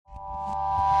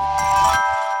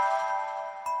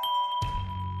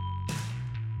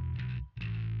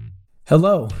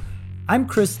Hello, I'm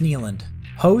Chris Nealand,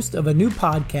 host of a new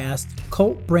podcast,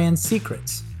 Cult Brand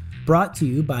Secrets, brought to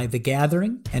you by The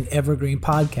Gathering and Evergreen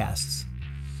Podcasts.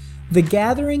 The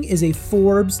Gathering is a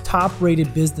Forbes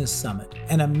top-rated business summit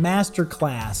and a master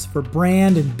class for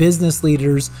brand and business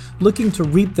leaders looking to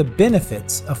reap the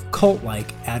benefits of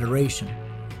cult-like adoration.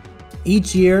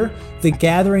 Each year, The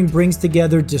Gathering brings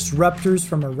together disruptors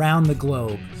from around the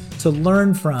globe to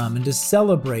learn from and to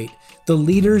celebrate the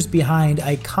leaders behind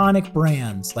iconic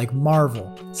brands like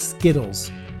Marvel,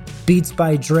 Skittles, Beats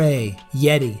by Dre,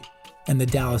 Yeti, and the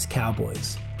Dallas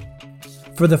Cowboys.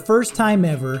 For the first time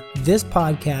ever, this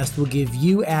podcast will give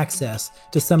you access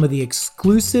to some of the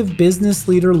exclusive business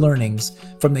leader learnings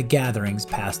from The Gathering's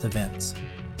past events.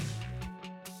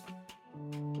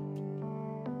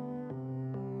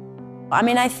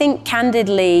 I think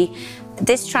candidly,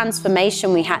 this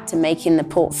transformation we had to make in the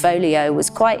portfolio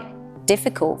was quite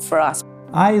difficult for us.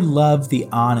 I love the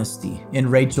honesty in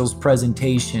Rachel's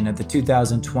presentation at the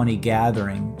 2020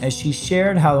 Gathering as she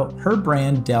shared how her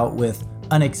brand dealt with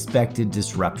unexpected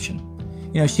disruption.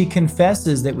 She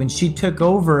confesses that when she took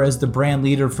over as the brand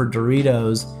leader for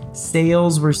Doritos,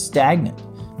 sales were stagnant,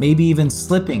 maybe even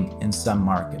slipping in some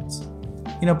markets.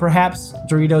 Perhaps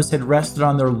Doritos had rested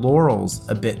on their laurels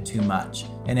a bit too much,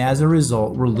 and as a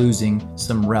result, were losing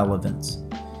some relevance.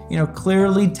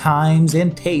 Clearly times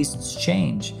and tastes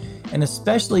change, and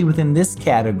especially within this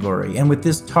category and with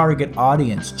this target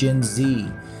audience, Gen Z,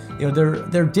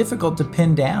 they're difficult to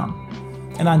pin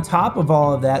down. And on top of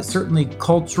all of that, certainly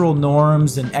cultural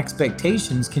norms and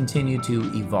expectations continue to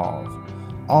evolve.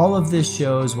 All of this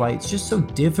shows why it's just so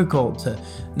difficult to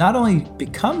not only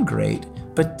become great,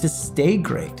 but to stay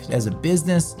great as a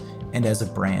business and as a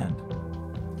brand.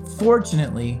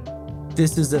 Fortunately,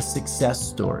 this is a success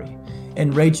story,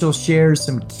 and Rachel shares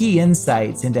some key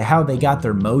insights into how they got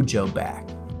their mojo back.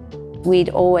 We'd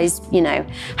always,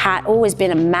 had always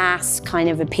been a mass kind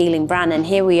of appealing brand, and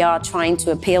here we are trying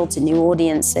to appeal to new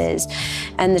audiences.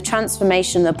 And the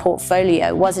transformation of the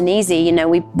portfolio wasn't easy.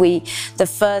 The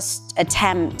first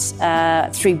attempt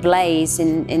through Blaze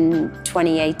in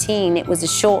 2018, it was a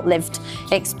short-lived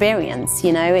experience.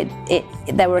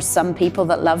 There were some people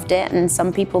that loved it and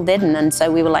some people didn't, and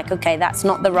so we were like, okay, that's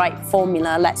not the right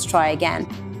formula. Let's try again.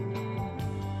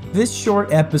 This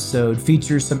short episode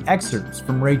features some excerpts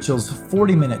from Rachel's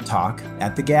 40-minute talk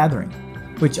at The Gathering,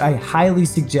 which I highly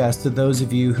suggest to those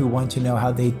of you who want to know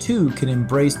how they too can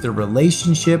embrace their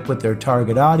relationship with their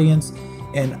target audience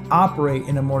and operate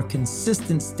in a more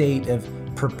consistent state of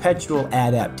perpetual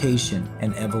adaptation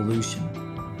and evolution.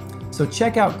 So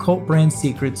check out Cult Brand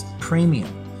Secrets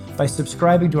Premium. By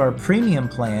subscribing to our premium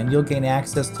plan, you'll gain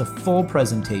access to full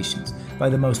presentations by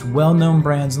the most well-known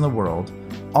brands in the world,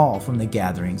 all from The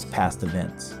Gathering's past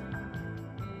events.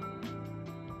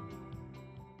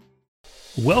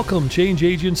 Welcome, change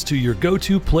agents, to your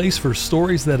go-to place for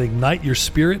stories that ignite your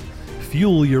spirit,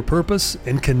 fuel your purpose,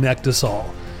 and connect us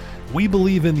all. We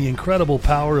believe in the incredible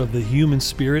power of the human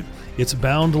spirit, its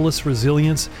boundless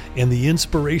resilience, and the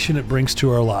inspiration it brings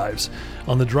to our lives.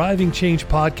 On the Driving Change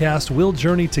podcast, we'll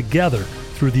journey together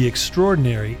through the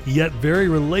extraordinary yet very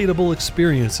relatable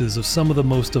experiences of some of the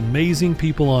most amazing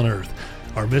people on earth.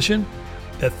 Our mission?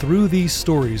 That through these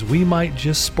stories, we might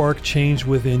just spark change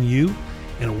within you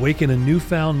and awaken a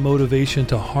newfound motivation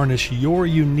to harness your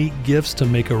unique gifts to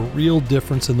make a real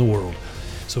difference in the world.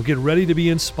 So get ready to be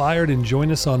inspired and join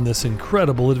us on this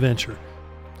incredible adventure.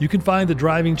 You can find the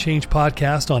Driving Change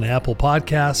podcast on Apple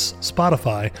Podcasts,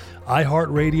 Spotify,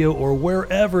 iHeartRadio, or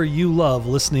wherever you love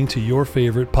listening to your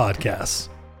favorite podcasts.